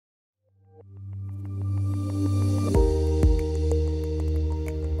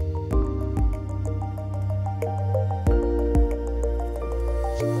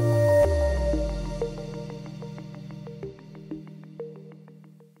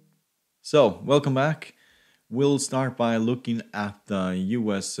So, welcome back. We'll start by looking at the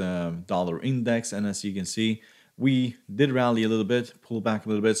US dollar index, and as you can see, we did rally a little bit, pull back a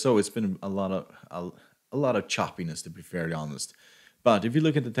little bit, so it's been a lot of choppiness, to be fairly honest. But if you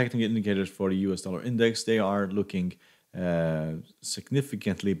look at the technical indicators for the US dollar index, they are looking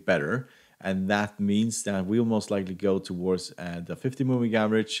significantly better, and that means that we'll most likely go towards the 50 moving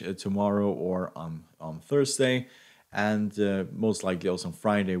average tomorrow or on Thursday, and most likely also on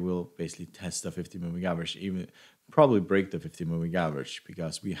Friday we'll basically test the 50 moving average, even probably break the 50 moving average,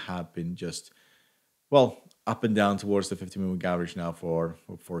 because we have been just up and down towards the 50 moving average now for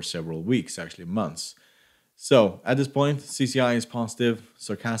several weeks, actually months. So at this point, CCI is positive,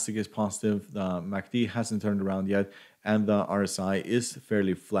 Stochastic is positive, the MACD hasn't turned around yet, and the RSI is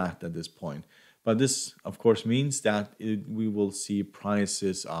fairly flat at this point. But this, of course, means that we will see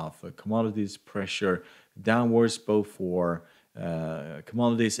prices of commodities pressure downwards, both for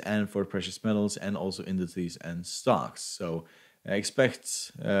commodities and for precious metals, and also indices and stocks. So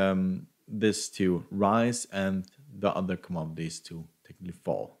expect this to rise and the other commodities to technically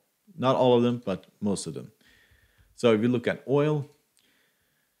fall. Not all of them, but most of them. So if you look at oil,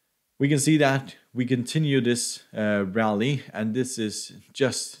 we can see that we continue this rally, and this is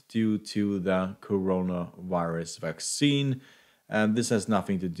just due to the coronavirus vaccine. And this has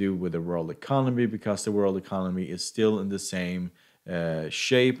nothing to do with the world economy, because the world economy is still in the same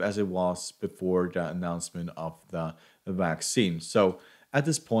shape as it was before the announcement of the vaccine. So at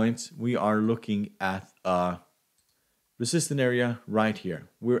this point, we are looking at a resistant area right here.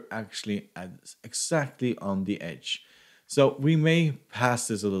 We're actually at exactly on the edge. So we may pass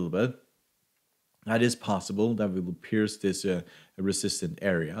this a little bit. That is possible that we will pierce this resistant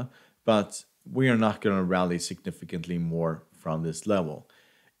area, but we are not going to rally significantly more from this level.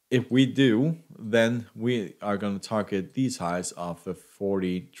 If we do, then we are going to target these highs of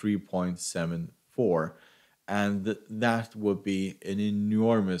 43.74, and that would be an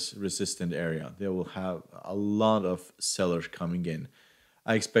enormous resistant area. They will have a lot of sellers coming in.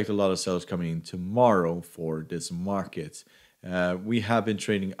 I expect a lot of sellers coming in tomorrow for this market. We have been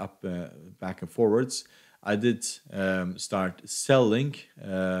trading up, back and forwards. I did start selling.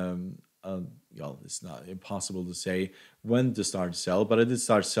 It's not impossible to say when to start to sell, but I did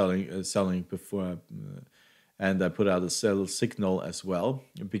start selling before, and I put out a sell signal as well,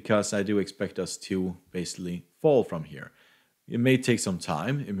 because I do expect us to basically fall from here. It may take some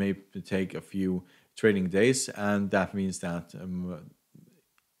time. It may take a few trading days, and that means that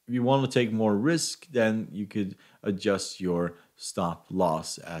if you want to take more risk, then you could adjust your stop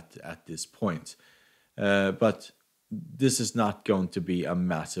loss at this point. But this is not going to be a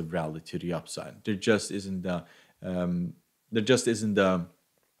massive rally to the upside. There just isn't the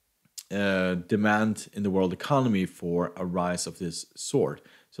demand in the world economy for a rise of this sort.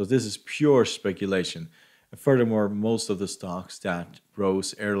 So this is pure speculation. Furthermore, most of the stocks that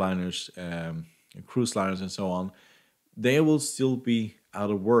rose, airliners, cruise liners, and so on, they will still be out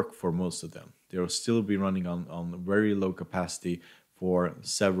of work for most of them. They will still be running on very low capacity for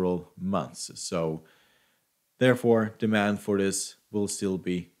several months. So therefore, demand for this will still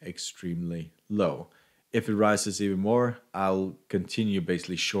be extremely low. If it rises even more, I'll continue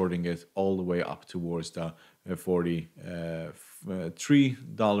basically shorting it all the way up towards the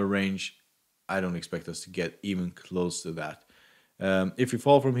 $43 range. I don't expect us to get even close to that. If we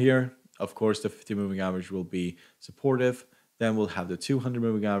fall from here, of course, the 50 moving average will be supportive. Then we'll have the 200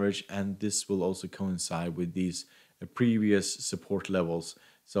 moving average, and this will also coincide with these previous support levels.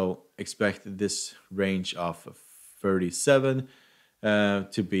 So expect this range of 37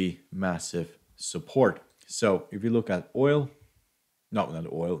 to be massive support. So if you look at oil,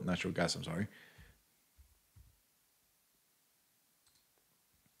 natural gas, I'm sorry.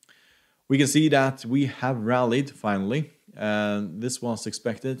 We can see that we have rallied finally, and this was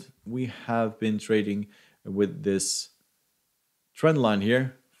expected. We have been trading with this trend line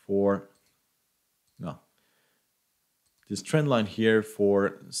here for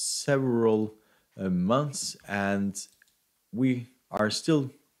several months, and we are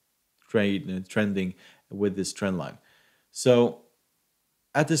still trending with this trend line. So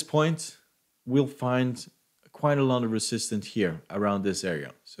at this point, we'll find quite a lot of resistance here around this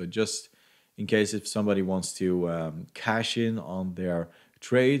area. So just in case if somebody wants to cash in on their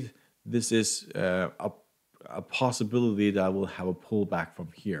trade, this is a possibility that we'll have a pullback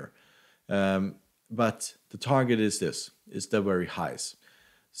from here. But the target is the very highs.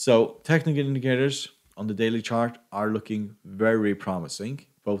 So technical indicators on the daily chart are looking very promising.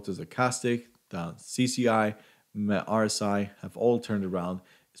 Both the stochastic, the CCI, RSI have all turned around.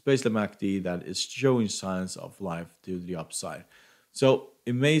 It's basically MACD that is showing signs of life to the upside. So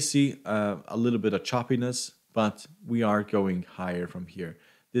it may see a little bit of choppiness, but we are going higher from here.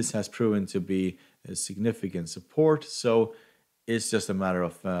 This has proven to be a significant support, so it's just a matter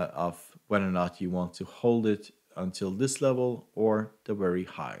of whether or not you want to hold it until this level or the very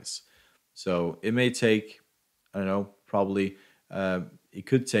highs. So it may take, I don't know, probably it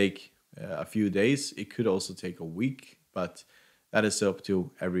could take a few days. It could also take a week, but that is up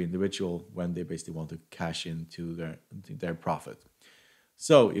to every individual when they basically want to cash into their profit.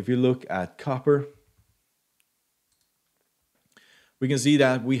 So if you look at copper, we can see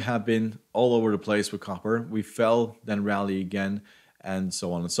that we have been all over the place with copper. We fell, then rally again, and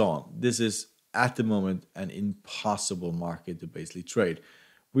so on and so on. This is at the moment an impossible market to basically trade.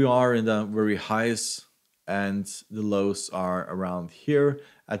 We are in the very highs, and the lows are around here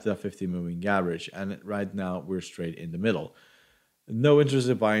at the 50 moving average. And right now we're straight in the middle. No interest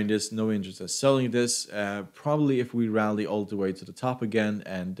in buying this, no interest in selling this. Probably if we rally all the way to the top again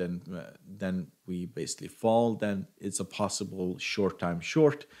and then we basically fall, then it's a possible short time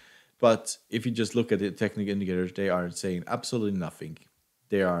short. But if you just look at the technical indicators, they are saying absolutely nothing.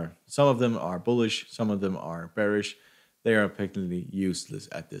 Some of them are bullish, some of them are bearish. They are technically useless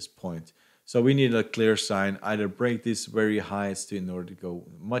at this point. So we need a clear sign, either break these very highs in order to go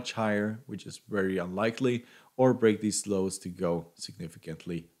much higher, which is very unlikely, or break these lows to go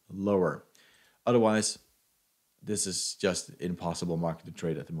significantly lower. Otherwise, this is just an impossible market to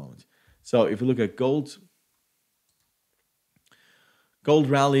trade at the moment. So if you look at gold, gold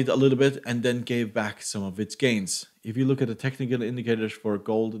rallied a little bit and then gave back some of its gains. If you look at the technical indicators for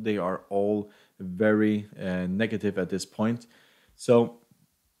gold, they are all very negative at this point. So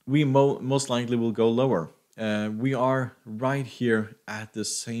we most likely will go lower. We are right here at the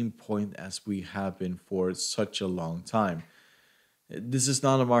same point as we have been for such a long time. This is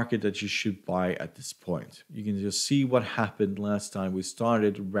not a market that you should buy at this point. You can just see what happened last time we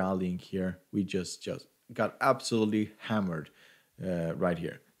started rallying here. We just got absolutely hammered right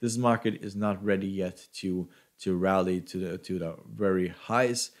here. This market is not ready yet to rally to the very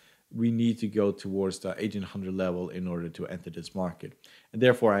highs. We need to go towards the 1800 level in order to enter this market. And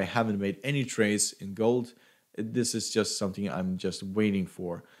therefore, I haven't made any trades in gold. This is just something I'm just waiting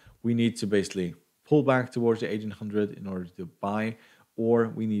for. We need to basically pull back towards the 1800 in order to buy, or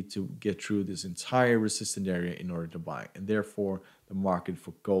we need to get through this entire resistance area in order to buy. And therefore, the market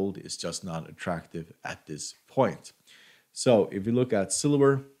for gold is just not attractive at this point. So if you look at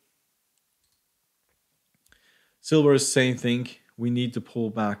silver, silver is the same thing. We need to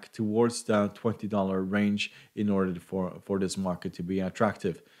pull back towards the $20 range in order for this market to be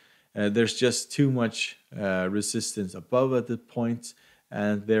attractive. There's just too much resistance above at this point,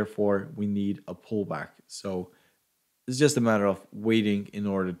 and therefore we need a pullback. So it's just a matter of waiting in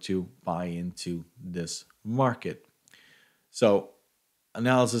order to buy into this market. So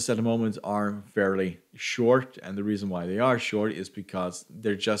analysis at the moment are fairly short, and the reason why they are short is because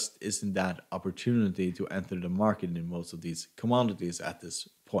there just isn't that opportunity to enter the market in most of these commodities at this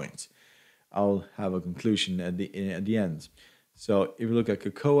point. I'll have a conclusion at the end. So if you look at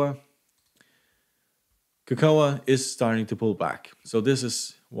cocoa is starting to pull back. So this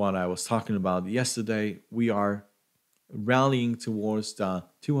is what I was talking about yesterday. We are rallying towards the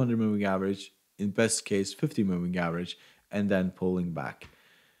 200 moving average, in best case 50 moving average, and then pulling back.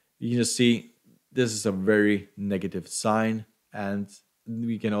 You can just see this is a very negative sign, and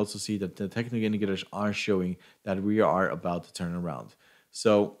we can also see that the technical indicators are showing that we are about to turn around.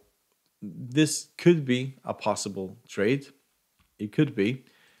 So this could be a possible trade. It could be.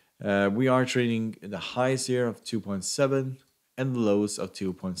 We are trading the highs here of 2.7 and the lows of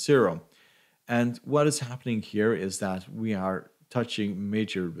 2.0. And what is happening here is that we are touching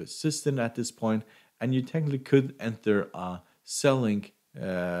major resistance at this point, and you technically could enter a selling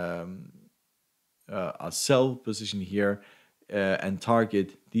a sell position here and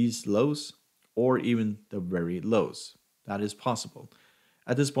target these lows or even the very lows. That is possible.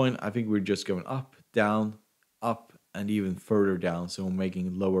 At this point, I think we're just going up, down, up, and even further down, so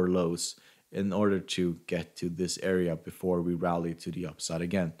making lower lows in order to get to this area before we rally to the upside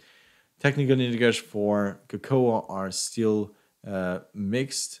again. Technical indicators for cocoa are still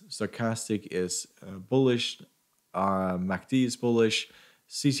mixed. Stochastic is bullish, MACD is bullish,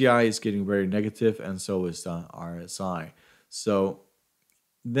 CCI is getting very negative, and so is the RSI. So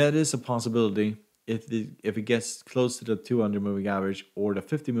that is a possibility. If it gets close to the 200 moving average or the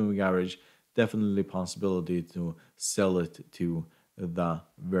 50 moving average, definitely possibility to sell it to the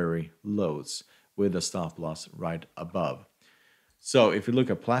very lows with a stop loss right above. So if you look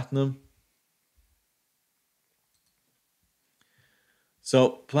at platinum, so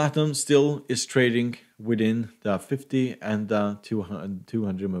platinum still is trading within the 50 and the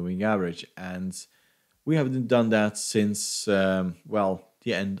 200 moving average. And we haven't done that since, well,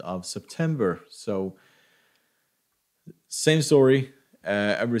 the end of September. So same story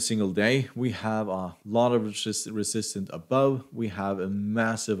every single day. We have a lot of resistance above. We have a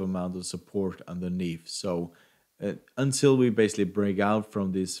massive amount of support underneath. So until we basically break out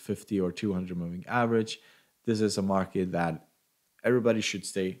from this 50 or 200 moving average, this is a market that everybody should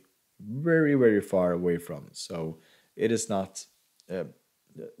stay very, very far away from. So it is uh,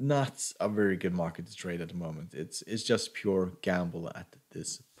 not a very good market to trade at the moment. It's just pure gamble at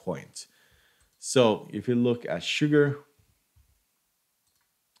this point. So if you look at sugar,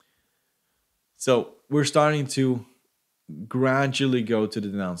 so we're starting to gradually go to the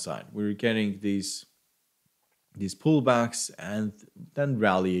downside. We're getting these pullbacks and then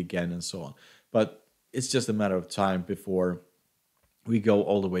rally again and so on. But it's just a matter of time before we go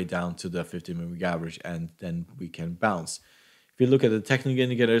all the way down to the 50 moving average and then we can bounce. If you look at the technical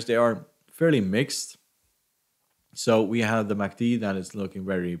indicators, they are fairly mixed. So we have the MACD that is looking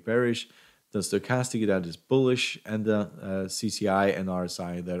very bearish, the stochastic that is bullish, and the CCI and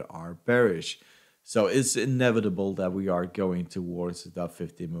RSI that are bearish. So it's inevitable that we are going towards the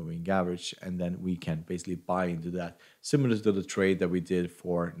 50 moving average, and then we can basically buy into that, similar to the trade that we did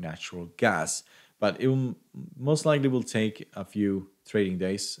for natural gas. But it will, most likely will take a few trading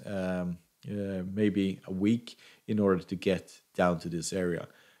days, maybe a week, in order to get down to this area.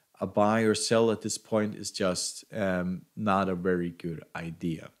 A buy or sell at this point is just not a very good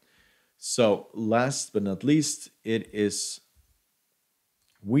idea. So last but not least, it is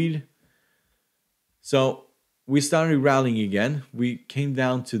wheat. So we started rallying again. We came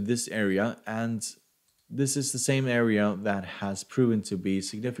down to this area, and this is the same area that has proven to be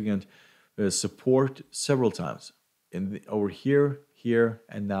significant support several times. Over here, here,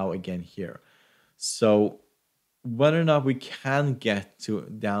 and now again here. So whether or not we can get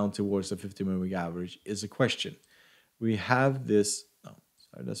down towards the 50 moving average is a question. We have this, no,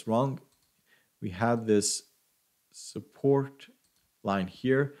 sorry, that's wrong. We have this support line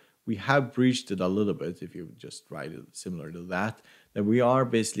here. We have breached it a little bit. If you just write it similar to that, then we are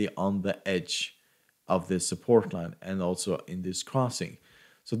basically on the edge of this support line and also in this crossing.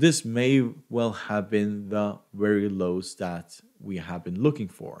 So this may well have been the very lows that we have been looking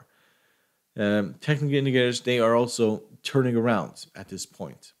for. Technical indicators, they are also turning around at this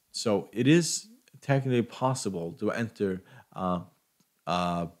point. So it is technically possible to enter a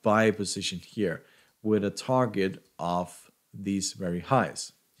buy position here with a target of these very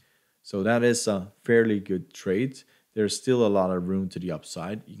highs. So that is a fairly good trade. There's still a lot of room to the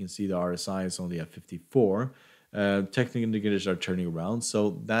upside. You can see the RSI is only at 54. Technical indicators are turning around,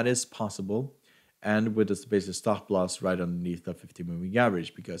 so that is possible. And with this basic stop loss right underneath the 50 moving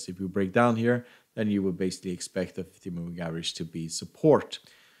average, because if you break down here, then you would basically expect the 50 moving average to be support.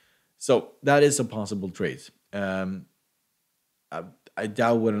 So that is a possible trade. I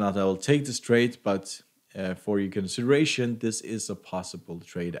doubt whether or not I will take this trade, but for your consideration, this is a possible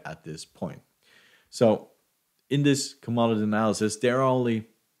trade at this point. So in this commodity analysis, there are only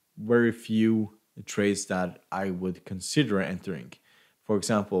very few trades that I would consider entering. For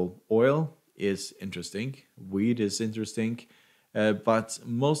example, oil is interesting, wheat is interesting, but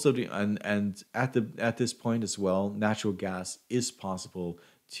most of the and at this point as well, natural gas is possible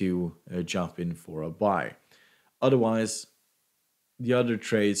to jump in for a buy. Otherwise, the other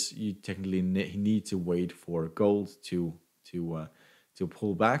trades you technically need to wait for gold to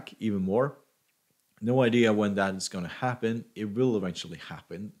pull back even more. No idea when that is going to happen. It will eventually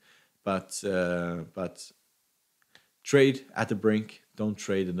happen, but trade at the brink. Don't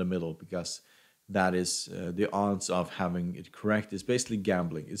trade in the middle, because that is the odds of having it correct is basically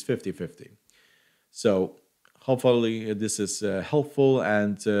gambling. It's 50-50. So hopefully this is helpful,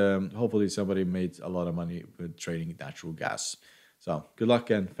 and hopefully somebody made a lot of money with trading natural gas. So good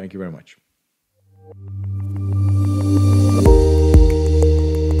luck and thank you very much.